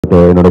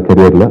என்னோட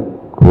கெரியர்ல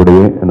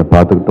கூடயே என்னை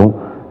பார்த்துக்கிட்டோம்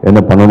என்ன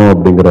பண்ணணும்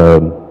அப்படிங்கிற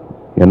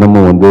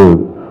எண்ணமும் வந்து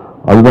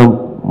அதுதான்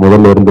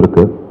முதல்ல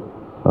இருந்திருக்கு.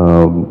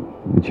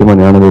 நிச்சயமா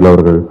ஞானவேல்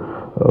அவர்கள்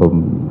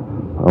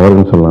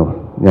சொல்லலாம்,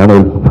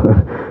 ஞானவேல்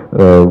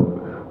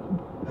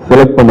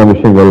செலக்ட் பண்ண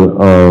விஷயங்கள்,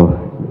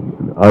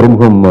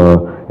 அறிமுகம்,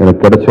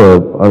 எனக்கு கிடைச்ச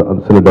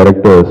சில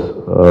டைரக்டர்ஸ்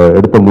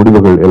எடுத்த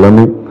முடிவுகள்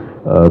எல்லாமே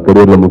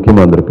கெரியர்ல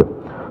முக்கியமாக இருந்திருக்கு.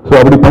 ஸோ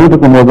அப்படி பண்ணிட்டு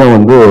இருக்கும்போது தான்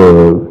வந்து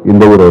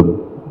இந்த ஒரு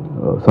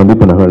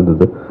சந்திப்பு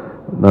நிகழ்ந்தது.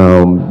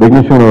 நான்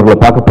விக்னேஷ் அவர்களை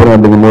பார்க்க போறேன்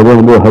அப்படிங்கும் போது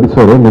வந்து ஹரி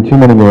சார்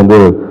நிச்சயமா நீங்க வந்து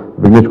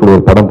விக்னேஷ் கூட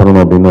ஒரு படம்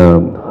பண்ணணும் அப்படின்னு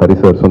ஹரி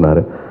சார்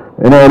சொன்னாரு.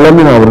 ஏன்னா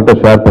எல்லாமே நான் அவர்கிட்ட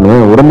ஷேர்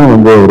பண்ணுவேன். உடனே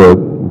வந்து ஒரு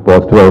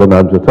பாசிட்டிவா அவரை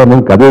நான் சார்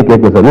நீங்கள் கதையை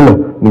கேட்கல சார், இல்லை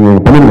நீங்க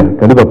பண்ணிருங்க,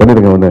 கண்டிப்பா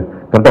பண்ணிருங்க, ஒன்று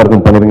கரெக்டா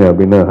இருக்கும் பண்ணிருங்க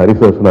அப்படின்னு ஹரி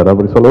சார் சொன்னார்.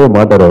 அப்படி சொல்லவே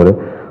மாட்டார் அவரு.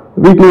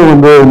 வீட்லயும்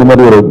வந்து இந்த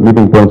மாதிரி ஒரு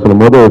மீட்டிங் போகணும்னு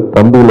சொல்லும் போது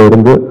தம்பியில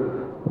இருந்து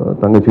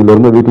தங்கச்சியில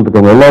இருந்து வீட்டில்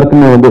இருக்கவங்க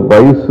எல்லாருக்குமே வந்து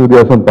வயசு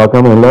வித்தியாசம்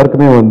பார்க்காம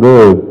எல்லாருக்குமே வந்து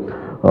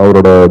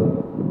அவரோட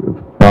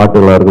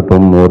பாட்டுகளா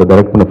இருக்கட்டும், ஒரு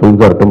டைரக்ட் பண்ண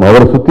ஃபிலிம்ஸா இருக்கட்டும்,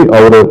 அவரை சுத்தி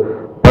அவர்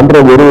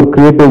பண்ற ஒரு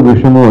கிரியேட்டிவ்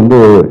விஷயமும் வந்து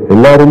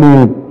எல்லாருமே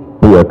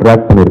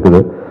அட்ராக்ட்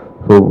பண்ணிருக்குது.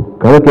 ஸோ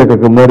கதை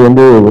கேட்கறதுக்கு முன்னாடி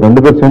வந்து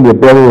 2 பேர் சேர்ந்து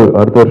எப்பயாவது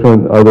அடுத்த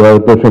வருஷம்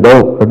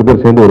ஏதாவது 2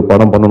 பேர் சேர்ந்து ஒரு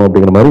படம் பண்ணணும்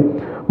அப்படிங்கிற மாதிரி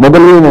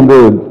முதல்லயே வந்து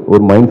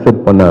ஒரு மைண்ட்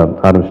செட் பண்ண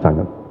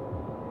ஆரம்பிச்சிட்டாங்க.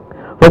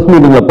 ஃபர்ஸ்ட்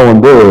மீட்டிங் அப்போ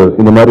வந்து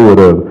இந்த மாதிரி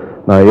ஒரு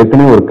நான்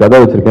ஏற்கனவே ஒரு கதை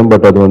வச்சிருக்கேன்.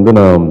 பட் அது வந்து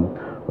நான்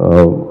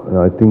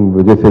ஐ திங்க்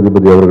விஜய்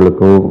சேதுபதி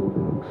அவர்களுக்கோ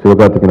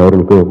சிவகார்த்திகேயன்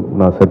அவர்களுக்கோ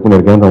நான் செட்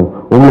பண்ணியிருக்கேன்.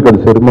 உங்களுக்கு அது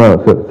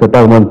செட்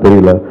ஆகுமான்னு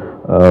தெரியல,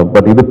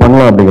 பட் இது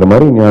பண்ணலாம் அப்படிங்கிற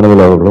மாதிரி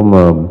ஞானவேல் அவர்களும்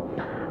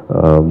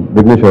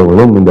விக்னேஷ்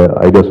அவர்களும் இந்த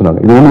ஐடியா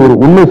சொன்னாங்க. இது வந்து ஒரு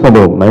உண்மை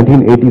சம்பவம்.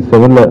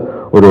 1987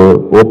 ஒரு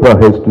ஓப்ரா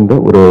ஹெஸ்ட்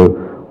ஒரு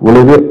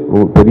உலக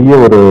பெரிய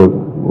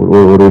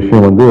ஒரு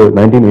விஷயம் வந்து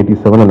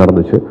 1987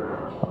 நடந்துச்சு.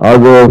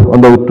 அது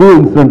அந்த ட்ரூ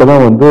இன்சிடென்ட்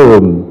தான் வந்து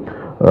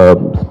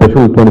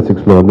ஸ்பெஷல்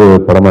 26 வந்து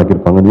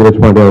படமாக்கியிருப்பாங்க.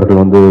 நீரஜ் பாண்டியா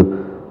அவர்கள் வந்து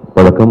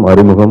பழக்கம்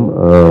அறிமுகம்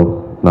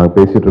நாங்கள்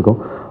பேசிட்டு இருக்கோம்.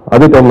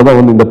 அதே டைம்ல தான்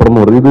வந்து இந்த படம்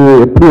வருது. இது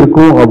எப்படி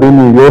இருக்கும்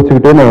அப்படின்னு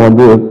யோசிச்சுக்கிட்டே நான்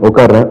வந்து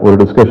உட்காடுறேன் ஒரு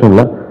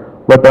டிஸ்கஷன்ல.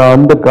 பட்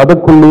அந்த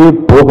கதைக்குள்ளேயே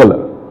போகலை.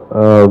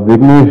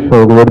 விக்னேஷ்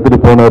அவங்க எடுத்துட்டு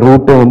போன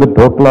ரூட்டே வந்து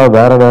டோட்டலா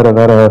வேற வேற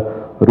வேற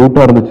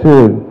ரூட்டா இருந்துச்சு.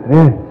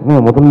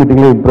 முதல்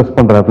மீட்டிங்லேயே இம்ப்ரெஸ்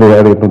பண்றாப்ல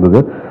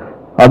இருந்தது.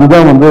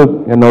 அதுதான் வந்து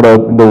என்னோட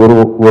இந்த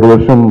ஒரு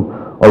வருஷம்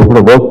அவர்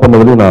கூட ஒர்க்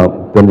பண்ணதுலேயும் நான்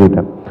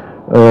தெரிஞ்சுக்கிட்டேன்.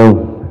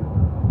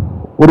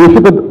 ஒரு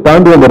விஷயத்தை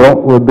தாண்டி வந்துடுறோம்.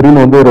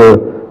 திடீர்னு வந்து ஒரு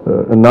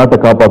நாட்டை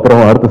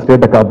காப்பாற்றுறோம், அடுத்த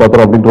ஸ்டேட்டை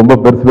காப்பாற்றுறோம் அப்படின்னு ரொம்ப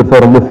பெருசா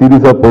ரொம்ப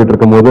சீரியஸா போயிட்டு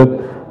இருக்கும் போது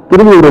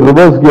திரும்பி ஒரு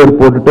ரிவர்ஸ் கியர்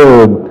போட்டுட்டு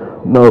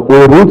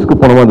ஒரு ரூட்ஸ்க்கு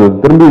போனோமா அது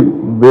திரும்பி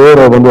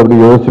வேற வந்து அப்படி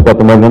யோசிச்சு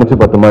பார்த்த மாதிரி நினைச்சு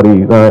பார்த்த மாதிரி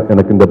தான்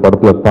எனக்கு இந்த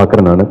படத்துல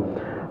பாக்குறேன். நான்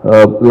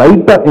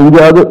லைட்டா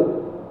எங்கேயாவது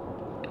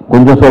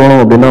கொஞ்சம்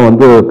சொல்லணும் அப்படின்னா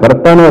வந்து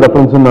கரெக்டான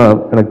ரெஃபரன்ஸ்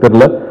எனக்கு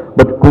தெரியல,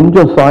 பட்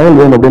கொஞ்சம் சாயல்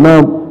வேணும் அப்படின்னா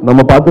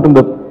நம்ம பார்த்துட்டு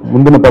இருந்த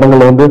முந்தின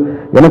படங்கள்ல வந்து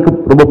எனக்கு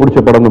ரொம்ப பிடிச்ச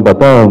படம்னு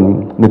பார்த்தா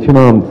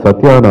நிச்சயமா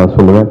சத்யா நான்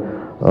சொல்லுவேன்,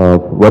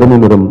 வறுமை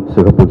நிறம்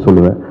சிகப்பு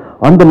சொல்லுவேன்.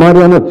 அந்த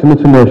மாதிரியான சின்ன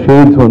சின்ன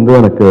ஷேட்ஸ் வந்து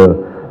எனக்கு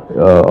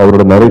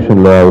அவரோட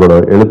நரேஷன்ல, அவரோட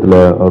எழுத்துல,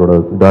 அவரோட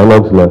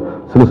டயலாக்ஸ்ல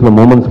சில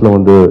மூமெண்ட்ஸ்ல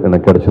வந்து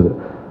எனக்கு கிடைச்சது.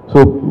 So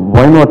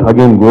why not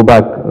again go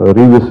back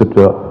revisit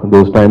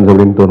those times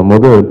அப்படின்னு தோணும்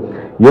போது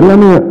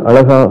எல்லாமே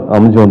அழகா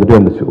அமைஞ்சு வந்துட்டே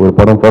இருந்துச்சு. ஒரு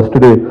படம் ஃபர்ஸ்ட்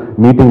டே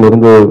மீட்டிங்ல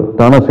இருந்து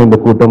தானா சேர்ந்த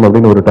கூட்டம்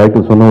அப்படின்னு ஒரு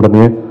டைட்டில் சொன்ன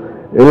உடனே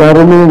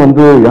எல்லாருமே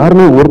வந்து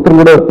யாருமே ஒருத்தர்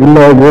கூட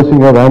இல்ல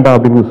யோசிங்க வேண்டாம்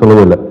அப்படின்னு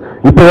சொல்லவே இல்லை.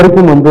 இப்ப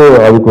வரைக்கும் வந்து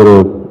அதுக்கு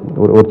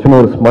ஒரு சின்ன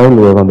ஒரு ஸ்மைல்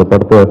அந்த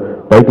படத்தை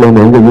டைட்டில்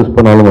வந்து எங்க யூஸ்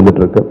பண்ணாலும்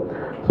வந்துட்டு இருக்கு.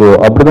 ஸோ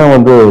அப்படிதான்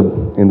வந்து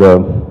இந்த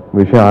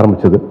விஷயம்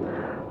ஆரம்பிச்சது.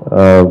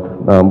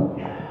 நான்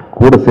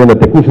கூட சேர்ந்த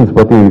டெக்னீஷியன்ஸ்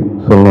பத்தி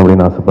சொல்லணும்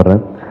அப்படின்னு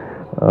ஆசைப்படுறேன்.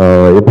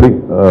 எப்படி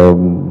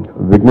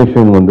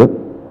விக்னேஷன் வந்து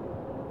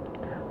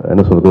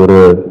என்ன சொல்றது, ஒரு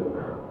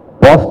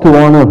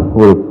பாசிட்டிவான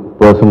ஒரு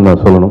பர்சன்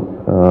நான் சொல்லணும்.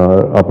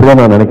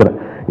 அப்படிதான் நான் நினைக்கிறேன்.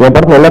 என்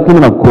படத்துல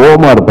எல்லாத்துலயுமே நான்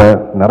கோபமா இருப்பேன்,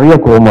 நிறைய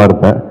கோபமா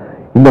இருப்பேன்.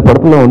 இந்த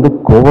படத்துல வந்து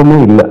கோபமே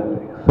இல்லை.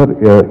 சார்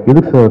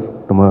எதுக்கு சார்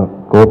நம்ம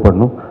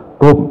கோவப்படணும்,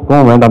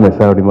 கோவம் வேண்டாமே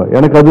சார் அப்படிமா.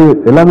 எனக்கு அது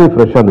எல்லாமே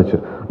ஃப்ரெஷ்ஷா இருந்துச்சு.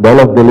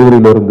 டயலாக்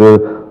டெலிவரியில இருந்து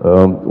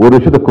ஒரு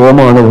விஷயத்த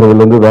கோபமா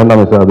அணுகிறதுல இருந்து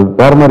வேண்டாமே சார் அது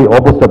வேற மாதிரி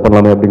ஆப்போசிட்டா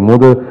பண்ணலாமே அப்படிங்கும்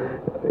போது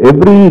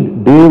every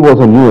day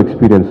was a new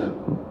experience.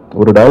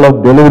 ஒரு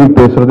டயலாக் டெலிவரி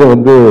பேசுறதே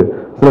வந்து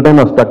சில டைம்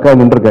நான் ஸ்டக்காக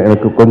நின்றுருக்கேன்.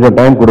 எனக்கு கொஞ்சம்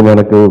டைம் கொடுங்க,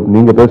 எனக்கு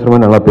நீங்க பேசுற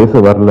மாதிரி நல்லா பேச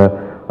வரல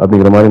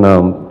அப்படிங்கிற மாதிரி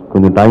நான்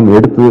கொஞ்சம் டைம்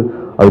எடுத்து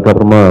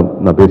அதுக்கப்புறமா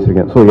நான்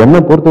பேசியிருக்கேன். ஸோ என்னை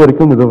பொறுத்த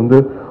வரைக்கும் இது வந்து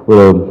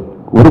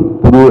ஒரு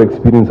புது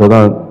எக்ஸ்பீரியன்ஸை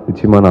தான்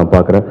நிச்சயமா நான்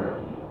பார்க்குறேன்.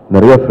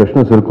 நிறைய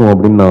ஃப்ரெஷ்னஸ் இருக்கும்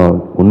அப்படின்னு நான்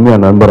உண்மையா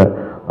நம்புறேன்.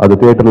 அது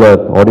தியேட்டர்ல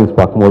ஆடியன்ஸ்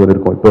பார்க்கும்போது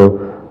இருக்கும். இப்போ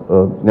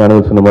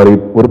ஞானவேல் சொன்ன மாதிரி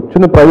ஒரு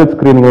சின்ன பிரைவேட்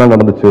ஸ்கிரீனிங்லாம்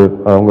நடந்துச்சு.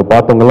 அவங்க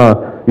பார்த்தவங்கலாம்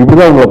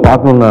இப்படிதான் அவங்கள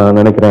பார்க்கணும்னு நான்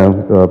நினைக்கிறேன்.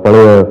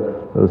 பழைய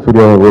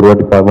சூர்யா ஒரு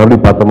வாட்டி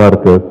மறுபடியும் பார்த்த மாதிரி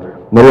இருக்கு.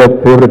 நிறைய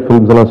ஃபேவரட்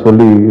ஃபிலிம்ஸ் எல்லாம்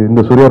சொல்லி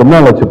இந்த சூர்யா ரொம்ப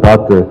நாள் வச்சு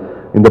பார்த்து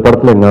இந்த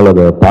படத்துல எங்களால்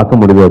அதை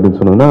பார்க்க முடியுது அப்படின்னு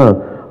சொன்னோம்னா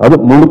அது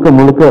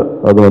முழுக்க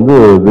அது வந்து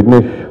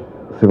விக்னேஷ்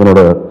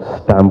சிவனோட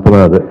ஸ்டாம்ப்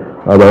தான்.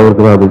 அது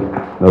அவருக்கு தான்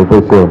அது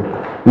போய் சேரும்.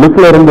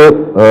 லுக்ல இருந்து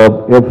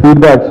என்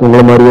ஃபீட்பேக்ஸ்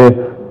உங்களை மாதிரியே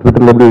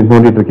ட்விட்டர்ல எப்படி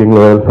நோண்டிட்டு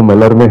இருக்கீங்களோ நம்ம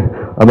எல்லாருமே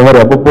அந்த மாதிரி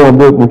அப்பப்போ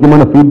வந்து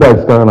முக்கியமான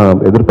ஃபீட்பேக்ஸ்க்காக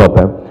நான்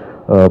எதிர்பார்ப்பேன்.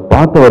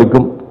 பார்த்த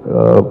வரைக்கும்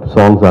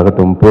சாங்ஸ்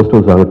ஆகட்டும்,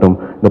 போஸ்டர்ஸ் ஆகட்டும்,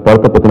 இந்த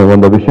படத்தை பற்றின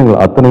வந்த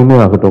விஷயங்கள் அத்தனையுமே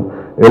ஆகட்டும்,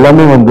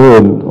 எல்லாமே வந்து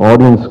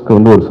ஆடியன்ஸ்க்கு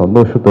வந்து ஒரு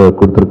சந்தோஷத்தை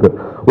கொடுத்துருக்கு.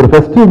 ஒரு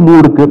ஃபெஸ்டிவ்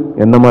மூடுக்கு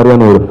என்ன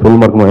மாதிரியான ஒரு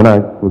ஃபில்மாக இருக்குமோ, ஏன்னா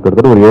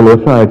கிட்டத்தட்ட ஒரு 7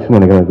 வருஷம் ஆயிடுச்சுன்னு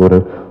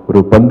நினைக்கிறேன். ஒரு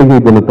பண்டிகை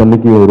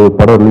தினத்தன்னைக்கு ஒரு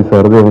படம் ரிலீஸ்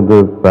ஆகிறதே வந்து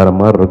வேற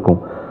மாதிரி இருக்கும்.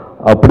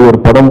 அப்படி ஒரு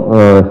படம்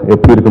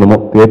எப்படி இருக்கணுமோ,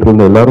 தியேட்டர்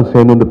வந்து எல்லாரும்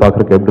சேர்ந்து வந்து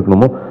பார்க்குறக்கு எப்படி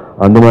இருக்கணுமோ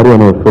அந்த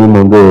மாதிரியான ஒரு ஃபில்ம்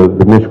வந்து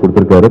தினேஷ்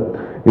கொடுத்துருக்காரு.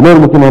 இன்னொரு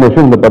முக்கியமான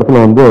விஷயம், இந்த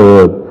படத்தில் வந்து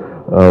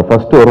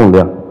ஃபர்ஸ்ட் வரும்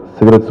இல்லையா,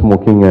 cigarette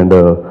smoking and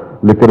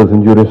liquor is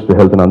injurious to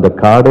health, அந்த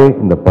கார்டே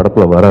இந்த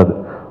படத்தில் வராது.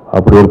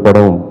 அப்படி ஒரு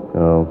படம்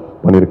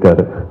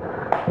பண்ணியிருக்காரு.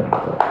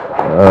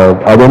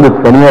 அது வந்து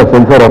தனியாக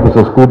சென்சார்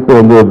ஆஃபீஸர்ஸ் கூப்பிட்டு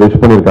வந்து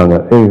விஷ் பண்ணியிருக்காங்க.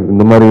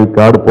 இந்த மாதிரி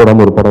கார்டு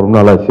போடாமல் ஒரு படம் ரொம்ப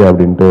நாளாச்சு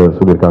அப்படின்ட்டு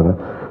சொல்லியிருக்காங்க.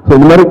 ஸோ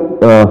இந்த மாதிரி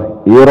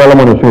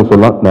ஏராளமான விஷயம்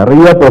சொல்லலாம்.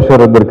 நிறைய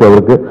ப்ரெஷர் இருந்திருக்கு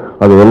அவருக்கு.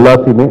 அது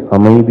எல்லாத்தையுமே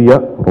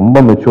அமைதியாக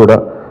ரொம்ப மெச்சூர்டா,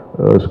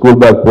 ஸ்கூல்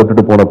பேக்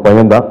போட்டுட்டு போன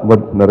பையன் தான்,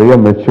 பட் நிறைய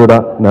மெச்சூர்டா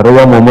நிறைய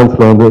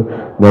மூமெண்ட்ஸ்ல வந்து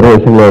நிறைய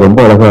விஷயங்களை ரொம்ப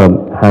அழகாக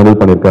ஹேண்டில்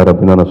பண்ணியிருக்காரு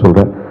அப்படின்னு நான்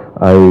சொல்றேன்.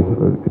 I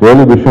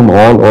really wish him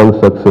all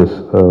success.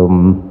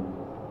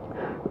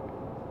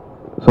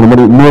 சொன்ன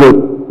மாதிரி இன்னொரு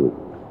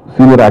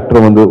சீனியர்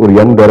ஆக்டர் வந்து ஒரு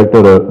யங்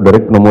டைரக்டர்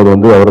டைரக்ட் பண்ணும்போது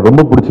வந்து அவரை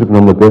ரொம்ப பிடிச்சிருக்கு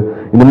நம்மளுக்கு.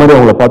 இந்த மாதிரி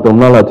அவங்கள பார்த்து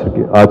ரொம்ப நாள்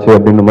ஆச்சு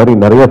அப்படின்ற மாதிரி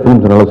நிறைய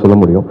ஃபிலிம்ஸ் என்னால் சொல்ல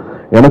முடியும்.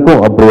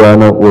 எனக்கும்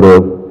அப்படியான ஒரு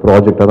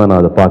ப்ராஜெக்டாக தான்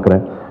நான் அதை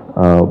பார்க்குறேன்.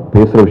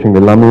 பேசுகிற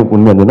விஷயங்கள் எல்லாமே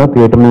உண்மை இருந்ததுன்னா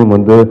தியேட்டர்லையும்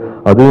வந்து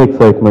அதே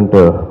எக்ஸைட்மெண்ட்,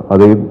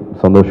 அதே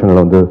சந்தோஷங்களை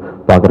வந்து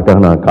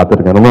பார்க்கறதுக்காக நான்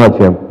காத்திருக்கேன். ரொம்ப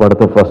ஆச்சு என்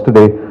படத்தை ஃபர்ஸ்ட்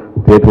டே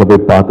தியேட்டரில்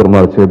போய் பார்க்குற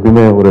மாதிரி ஆச்சு.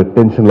 எப்படியுமே ஒரு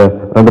டென்ஷனில்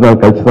 2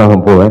 நாள் கழிச்சு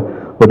தான் போவேன்.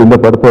 பட் இந்த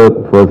படத்தை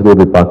ஃபர்ஸ்ட் டே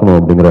போய் பார்க்கணும்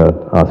அப்படிங்கிற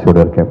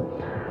ஆசையோடு இருக்கேன்.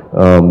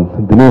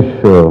 தினேஷ்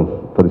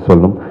பற்றி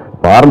சொல்லணும்.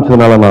 இப்போ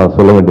ஆரம்பிச்சதுனால நான்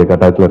சொல்ல வேண்டிய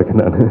கட்டாயத்தில்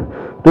இருக்கேன். நான்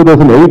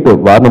 2008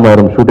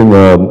 வாரணமாயிரம் ஷூட்டிங்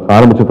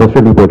ஆரம்பிச்சு ஃபர்ஸ்ட்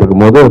ஷெட்யூல் போயிட்டு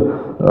இருக்கும்போது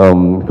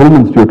ஃபிலிம்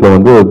இன்ஸ்டியூட்ல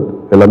வந்து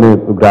எல்லாமே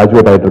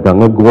கிராஜுவேட் ஆகிட்டு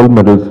இருக்காங்க. கோல்டு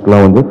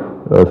மெடல்ஸ்க்குலாம் வந்து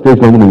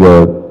ஸ்டேஜ்ல வந்து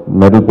நீங்கள்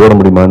மெடல் போட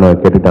முடியுமான்னு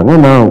கேட்டுட்டாங்க.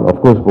 நான்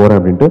அஃப்கோர்ஸ் போகிறேன்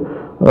அப்படின்ட்டு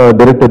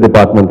டைரக்டர்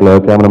டிபார்ட்மெண்ட்ல,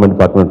 கேமராமேன்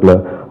டிபார்ட்மெண்ட்ல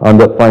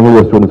அந்த ஃபைனல்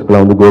இயர்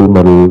ஸ்டூடெண்ட்ஸ்க்குலாம் வந்து கோல்டு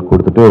மெடல்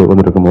கொடுத்துட்டு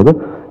வந்துட்டு இருக்கும்போது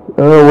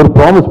ஒரு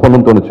ப்ராமிஸ்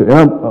பண்ணணும்னு தோணுச்சு.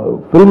 ஏன்னா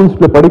ஃபிலிம்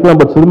இண்டஸ்ட்ரியில படிக்கலாம்,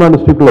 பட் சினிமா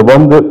இண்டஸ்ட்ரிக்குள்ள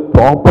வந்து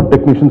ப்ராப்பர்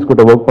டெக்னீஷியன்ஸ்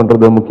கிட்ட ஒர்க்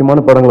பண்றது,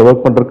 முக்கியமான படங்களை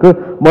ஒர்க் பண்றதுக்கு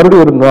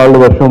மறுபடியும் ஒரு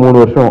 4 வருஷம்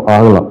 3 வருஷம்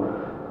ஆகலாம்.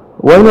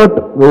 ஒய் நாட்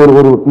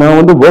நான்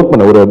வந்து ஒர்க்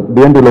பண்ணேன், ஒரு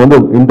டிஎன்டியில் வந்து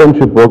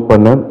இன்டர்ன்ஷிப் ஒர்க்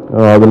பண்ணேன்.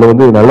 அதில்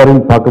வந்து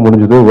எல்லாரையும் பார்க்க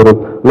முடிஞ்சது, ஒரு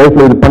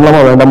லைஃப்ல இது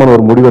பண்ணலாமா வேண்டாமான்னு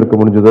ஒரு முடிவு எடுக்க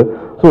முடிஞ்சது.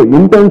 ஸோ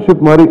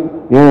இன்டர்ன்ஷிப் மாதிரி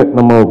ஏன்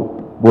நம்ம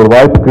ஒரு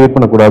வாய்ப்பு கிரியேட்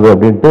பண்ணக்கூடாது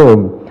அப்படின்ட்டு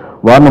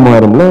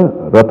வாரணமாயிரம்ல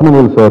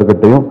ரத்னவேல்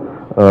சார்கிட்டையும்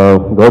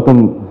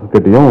கௌதம்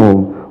கிட்டையும்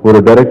ஒரு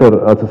டைரக்டர்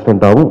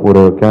அசிஸ்டண்டாகவும்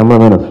ஒரு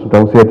கேமராமேன்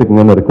அசிஸ்டண்டாகவும்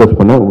சேர்த்துக்குங்கன்னு ரிக்வெஸ்ட்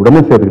பண்ண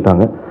உடனே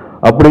சேர்த்துக்கிட்டாங்க.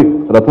 அப்படி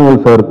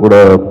ரத்னவேல் சார் கூட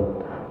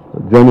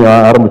ஜேர்னி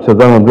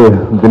ஆரம்பிச்சது தான் வந்து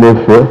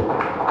தினேஷ்.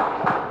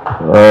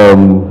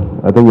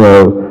 ஐ திங்க்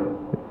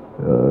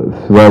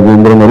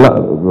சிவாஜிந்திரன் எல்லாம்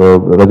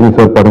ரஜினி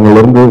சார்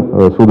படங்கள்லேருந்து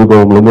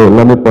சூதுகோவங்கள்லேருந்து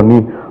எல்லாமே பண்ணி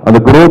அந்த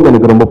குரோத்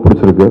எனக்கு ரொம்ப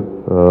பிடிச்சிருக்கு.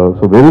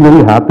 So very very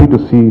happy to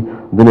C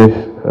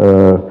Dinesh.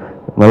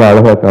 நல்லா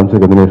அழகாக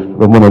காமிச்சிருக்க தினேஷ்,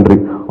 ரொம்ப நன்றி.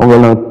 அவங்க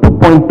நான்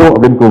 2.2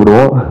 அப்படின்னு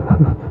கூப்பிடுவோம்.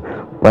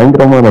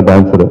 பயங்கரமான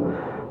டான்ஸரு.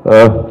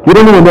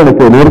 கிரண் வந்து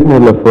எனக்கு நேருக்கு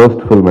நேரில்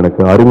ஃபர்ஸ்ட் ஃபிலிம்,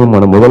 எனக்கு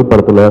அறிமுகமான முதல்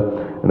படத்தில்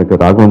எனக்கு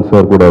ராகவன்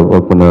சார் கூட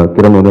ஒர்க் பண்ண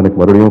கிரண் வந்து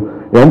எனக்கு மறுபடியும்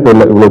ஏன்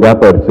தெரியல இவ்வளோ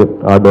கேப் ஆயிடுச்சு,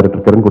 ஆர்ட்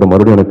டைரக்டர் கிரண் கூட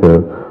மறுபடியும் எனக்கு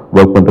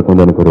ஒர்க் பண்ணுறதுக்கு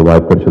வந்து எனக்கு ஒரு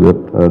வாய்ப்பு கிடைச்சது.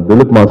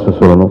 திலீப் மாஸ்டர்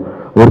சொல்லணும்,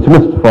 ஒரு சின்ன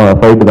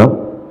ஃபைட்டு தான்,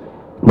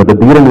 பட்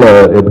தீரன்ல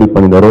எப்படி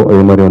பண்ணியிருந்தாரோ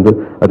அதே மாதிரி வந்து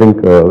I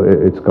think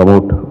it's come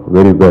out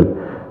very well.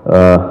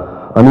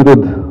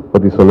 Anirudh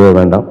பற்றி சொல்லவே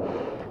வேண்டாம்,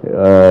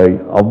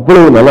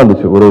 அவ்வளவு நல்லா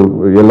இருந்துச்சு. ஒரு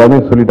எல்லாமே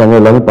சொல்லிட்டாங்க,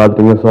 எல்லாமே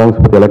பார்த்துட்டீங்க,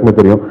 சாங்ஸ் பற்றி எல்லாருக்குமே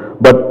தெரியும்.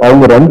 பட்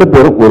அவங்க 2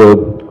 பேரும் ஒரு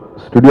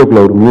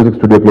ஸ்டுடியோக்குள்ள, ஒரு மியூசிக்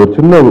ஸ்டுடியோக்குள்ள ஒரு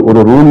சின்ன ஒரு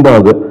ரூம் தான்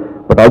அது,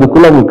 பட்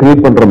அதுக்குள்ள அவங்க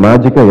கிரியேட் பண்ற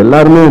மேஜிக்கை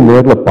எல்லாருமே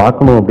நேரில்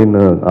பார்க்கணும்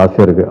அப்படின்னு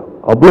ஆசையா இருக்கு.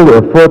 அவ்வளவு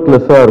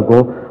எஃபர்ட்லெஸ்ஸா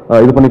இருக்கும்.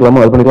 இது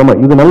பண்ணிக்கலாமா, அது பண்ணிக்கலாமா,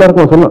 இது நல்லா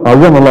இருக்கும் சொன்னா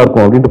அதுதான் நல்லா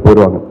இருக்கும் அப்படின்ட்டு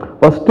போயிடுவாங்க.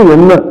 ஃபர்ஸ்ட்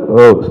என்ன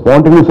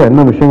ஸ்பான்டேனியஸா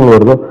என்ன விஷயங்கள்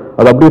வருதோ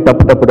அது அப்படியே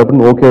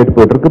டப்புன்னு ஓகே ஆகிட்டு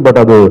போயிட்டு இருக்கு.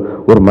 பட் அது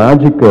ஒரு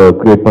மேஜிக்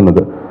கிரியேட்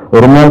பண்ணுது.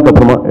 ஒரு நாளுக்கு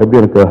அப்புறமா எப்படி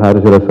எனக்கு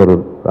ஹாரிஸ் சார் ஒரு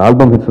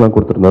ஆல்பம் ஹிட்ஸ்லாம்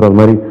கொடுத்துருந்தாரு, அது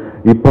மாதிரி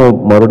இப்போ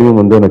மறுபடியும்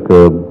வந்து எனக்கு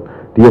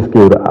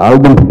டிஎஸ்கே ஒரு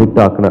ஆல்பம் ஹிட்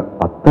ஆக்கின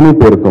அத்தனை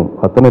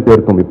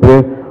பேருக்கும் இப்போயே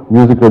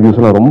மியூசிக்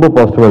ரிவ்யூஸ்லாம் ரொம்ப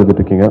பாசிட்டிவாக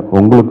எழுதிட்டு இருக்கீங்க.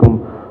 உங்களுக்கும்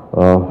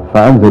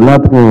ஃபேன்ஸ்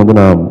எல்லாத்துக்குமே வந்து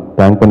நான்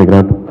தேங்க்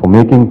பண்ணிக்கிறேன் for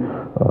making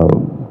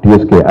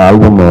TSK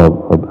album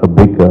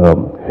big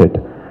hit.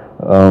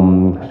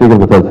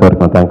 Srikar Prasad sir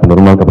நான் தேங்க் பண்ண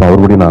ஒரு நாளுக்கு அப்புறம்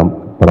அவருடைய நான்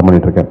படம்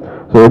பண்ணிட்டு இருக்கேன்.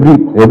 ஸோ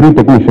எவ்ரி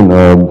டெக்னீஷியன்,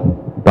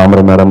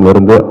 தாமரை மேடம்ல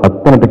இருந்து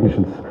அத்தனை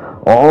technicians,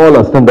 all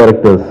assistant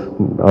directors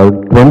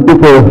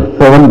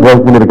 24/7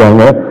 work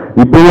பண்ணியிருக்காங்க.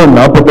 இப்பயும்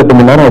 48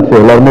 மணி நேரம் ஆச்சு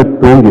எல்லாருமே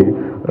தூங்கி.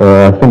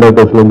 அசிஸ்டன்ட்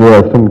டைரக்டர்ஸ்லேருந்து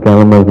அசிஸ்டன்ட்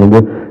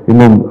கேமராமேன்லேருந்து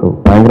இன்னும்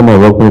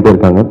பயங்கரமாக ஒர்க் பண்ணிட்டே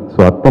இருக்காங்க. ஸோ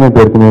அத்தனை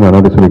பேருக்குமே நான்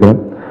நன்றி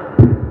சொல்லிக்கிறேன்.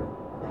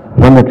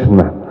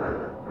 ரமேஷன்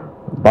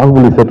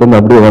பாகுபலி செட்லேருந்து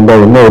அப்படியே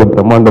வந்தால் என்ன ஒரு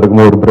பிரம்மாண்டம்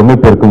இருக்குமோ, ஒரு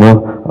பிரமிப்பு இருக்குமோ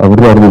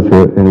அப்படிதான் இருந்துச்சு.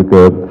 எனக்கு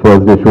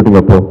ஃபர்ஸ்ட் டே ஷூட்டிங்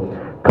அப்போ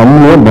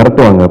கம்மியே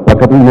மிரட்டுவாங்க,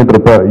 பக்கத்துல நின்றுட்டு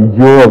இருப்ப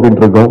ஐயோ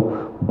அப்படின்ட்டு இருக்கும்,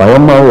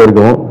 பயமாவே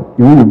இருக்கும்.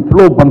 இவங்க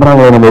இவ்வளோ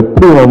பண்றாங்க, நம்ம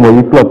எப்படி நம்ம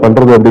ஈக்குவலா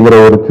பண்றது அப்படிங்கிற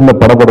ஒரு சின்ன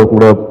படப்பட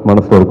கூட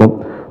மனசுல இருக்கும்.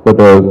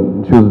 But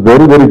she is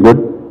very very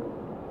good.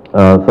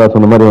 Sir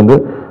சொன்ன மாதிரி வந்து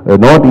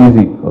நாட்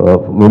ஈஸி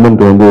women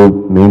to வந்து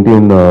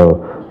மெயின்டைன்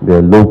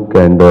their look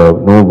and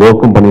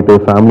ஒர்க்கும் பண்ணிட்டு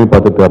ஃபேமிலி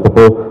பார்த்துட்டு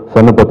அப்பப்போ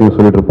சன்னை பற்றியும்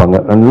சொல்லிட்டு இருப்பாங்க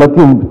அண்ட்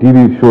எல்லாத்தையும்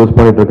டிவி ஷோஸ்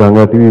பண்ணிட்டு இருக்காங்க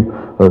டிவி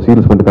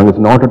சீரியல்ஸ் பண்ணிட்டு இருக்காங்க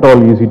it's not at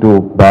all easy to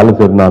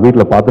balance நான்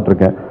வீட்டில் பார்த்துட்டு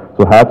இருக்கேன்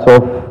so hats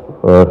off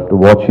to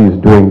what she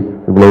is doing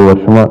இவ்வளோ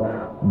வருஷமா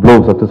இவ்வளோ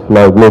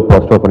சக்ஸஸ்ஃபுல்லாக இவ்வளோ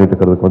பாசிட்டிவாக பண்ணிட்டு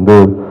இருக்கிறதுக்கு வந்து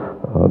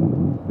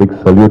big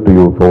salute to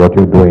you for what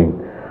you doing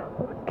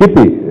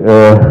Skippy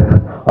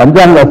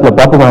 5ஆம் கிளாஸில்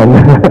பார்த்துவாங்க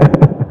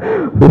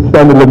 5th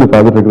ஸ்டாண்டர்ட்லேருந்து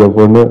பார்த்துட்டு இருக்கிற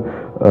பொண்ணு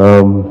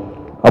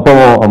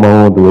அப்பாவும்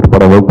அம்மாவும் வந்து ஒரு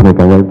படம் ஒர்க்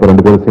பண்ணியிருக்காங்க இப்போ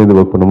 2 பேரும் சேர்ந்து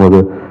ஒர்க் பண்ணும்போது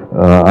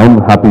ஐ எம்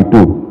ஹாப்பி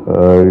டூ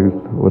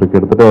ஒரு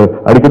கிட்டத்தட்ட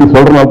அடிக்கடி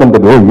சொல்கிறனால தான்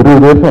தெரியும்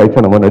 20 வருஷம்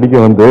ஆயிடுச்சா நம்ம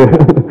நடிக்க வந்து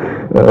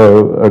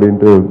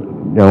அப்படின்ட்டு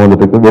ஞாபகம்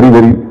வந்துட்டு very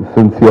very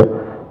sincere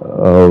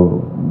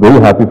very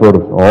happy for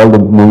all the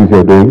movies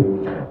you are doing.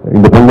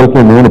 இந்த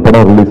பொங்கலுக்கு 3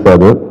 படம் ரிலீஸ்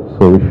ஆகுது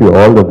so wish you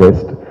all the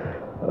best.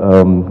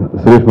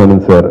 Suresh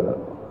Menon sir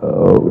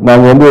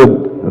நாங்கள் வந்து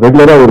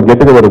ரெகுலராக ஒரு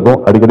கெட்டுகெதர் இருக்கும்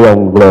அடிக்கடி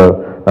அவங்க கூட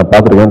நான்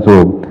பார்த்துருக்கேன் ஸோ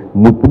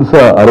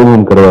புதுசாக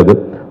அறிவும் கிடையாது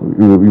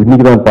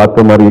இன்னைக்கு தான்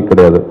பார்த்த மாதிரி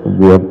கிடையாது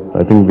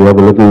I think we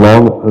have a little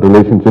long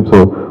relationship so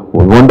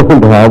wonderful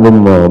to have him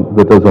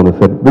with us on the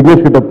set.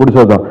 Vignesh கிட்ட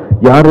பிடிச்சதுதான்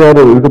யார் யார்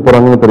இருக்க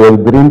போகிறாங்கன்னு தெரியாது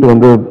திடீர்னு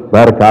வந்து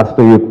வேற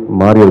காஸ்ட்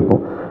மாறி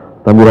இருக்கும்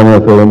தம்பிராமையா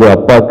சார் வந்து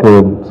அப்பாவுக்கு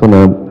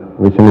சொன்ன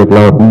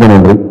விஷயங்களுக்கெல்லாம் ரொம்ப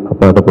நன்றி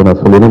அப்பாட்ட போய்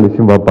நான் சொல்லிடுறேன்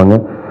நிச்சயம் பார்ப்பாங்க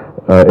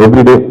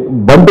எவ்ரிடே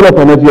பண்டில்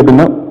ஆஃப் எனர்ஜி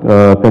அப்படின்னா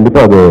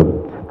கண்டிப்பாக அது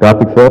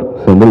Karthik sir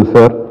Senthil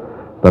sir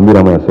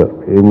Thambi Ramaiah sir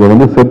இவங்க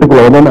வந்து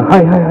செட்டுக்குள்ள வந்து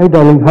ஹாய் ஹாய் ஹாய்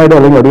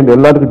டார்லிங் அப்படின்னு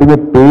எல்லாருக்கிட்டையுமே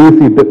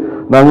பேசிட்டு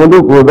நாங்கள் வந்து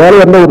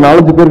வேலையாக இருந்தால் ஒரு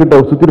 4-5 பேர்கிட்ட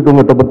சுற்றி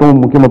இருக்கவங்ககிட்ட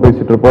மட்டும் முக்கியமாக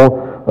பேசிட்டு இருப்போம்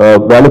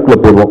வேலைக்குள்ளே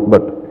போயிடுவோம்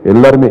பட்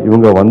எல்லாருமே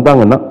இவங்க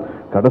வந்தாங்கன்னா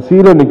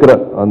கடைசியில் நிற்கிற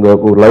அந்த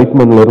ஒரு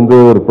லைட்மேன்ல இருந்து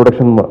ஒரு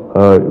ப்ரொடக்ஷன்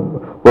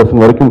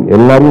பர்சன் வரைக்கும்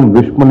எல்லாரையும்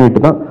விஷ்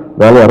பண்ணிட்டு தான்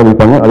வேலையை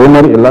ஆரம்பிப்பாங்க அதே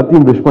மாதிரி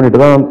எல்லாத்தையும் விஷ்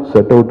பண்ணிட்டு தான்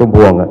செட் அவுட்டும்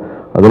போவாங்க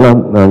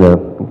அதெல்லாம் நாங்கள்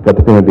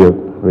கற்றுக்க வேண்டிய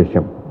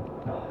விஷயம்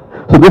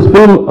ஸோ திஸ்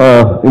ஃபிலிம்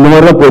இந்த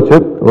மாதிரி தான் போச்சு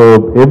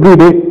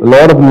everyday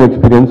lot of new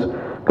experience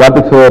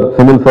Karthik sir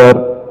Senthil sir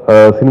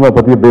cinema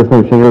பற்றி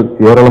பேசின விஷயங்கள்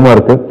ஏராளமாக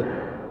இருக்கு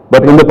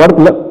பட் இந்த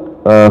படத்தில்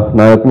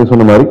நான் ஏற்கனவே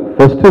சொன்ன மாதிரி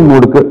ஃபெஸ்டிவ்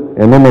மூடுக்கு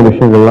என்னென்ன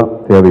விஷயங்கள்லாம்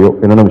தேவையோ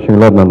என்னென்ன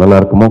விஷயங்கள்லாம் நான் நல்லா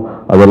இருக்குமோ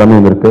அது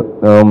எல்லாமே இருக்கு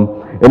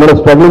என்னோட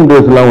ஸ்ட்ரகிளிங்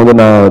டேஸ் எல்லாம் வந்து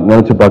நான்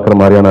நினைச்சு பார்க்குற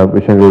மாதிரியான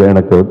விஷயங்கள்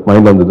எனக்கு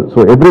மைண்ட்ல இருந்தது ஸோ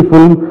எவ்ரி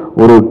ஃபிலிம்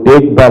ஒரு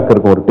டேக் பேக்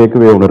இருக்கும் ஒரு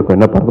டேக்வே ஒன்று இருக்கும்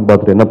என்ன படத்தை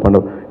பார்த்துட்டு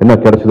என்ன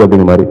கிடைச்சது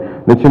அப்படிங்கிற மாதிரி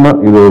நிச்சயமா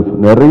இது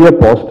நிறைய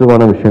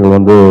பாசிட்டிவான விஷயங்கள்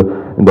வந்து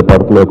இந்த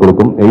படத்துல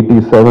கொடுக்கும்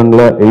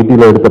 87ல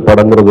 80ல எடுத்த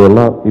படங்கிறது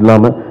எல்லாம்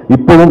இல்லாம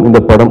இப்பவும்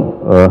இந்த படம்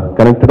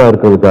கனெக்டடா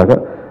இருக்கிறதுக்காக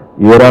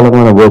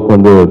ஏராளமான ஒர்க்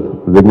வந்து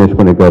விக்னேஷ்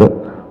பண்ணியிருக்காரு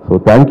so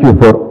thank you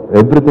for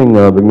every thing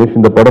Vignesh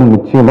இந்த படம்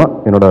நிச்சயமா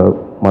என்னோட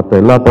மற்ற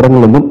எல்லா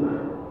படங்களிலும்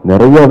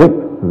நிறையவே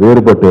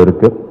வேறுபட்டு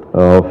இருக்கு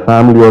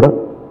ஃபேமிலியோட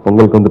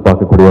பொங்கலுக்கு வந்து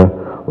பார்க்கக்கூடிய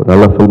ஒரு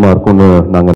நல்ல ஃபில்மா இருக்கும்னு நாங்கள்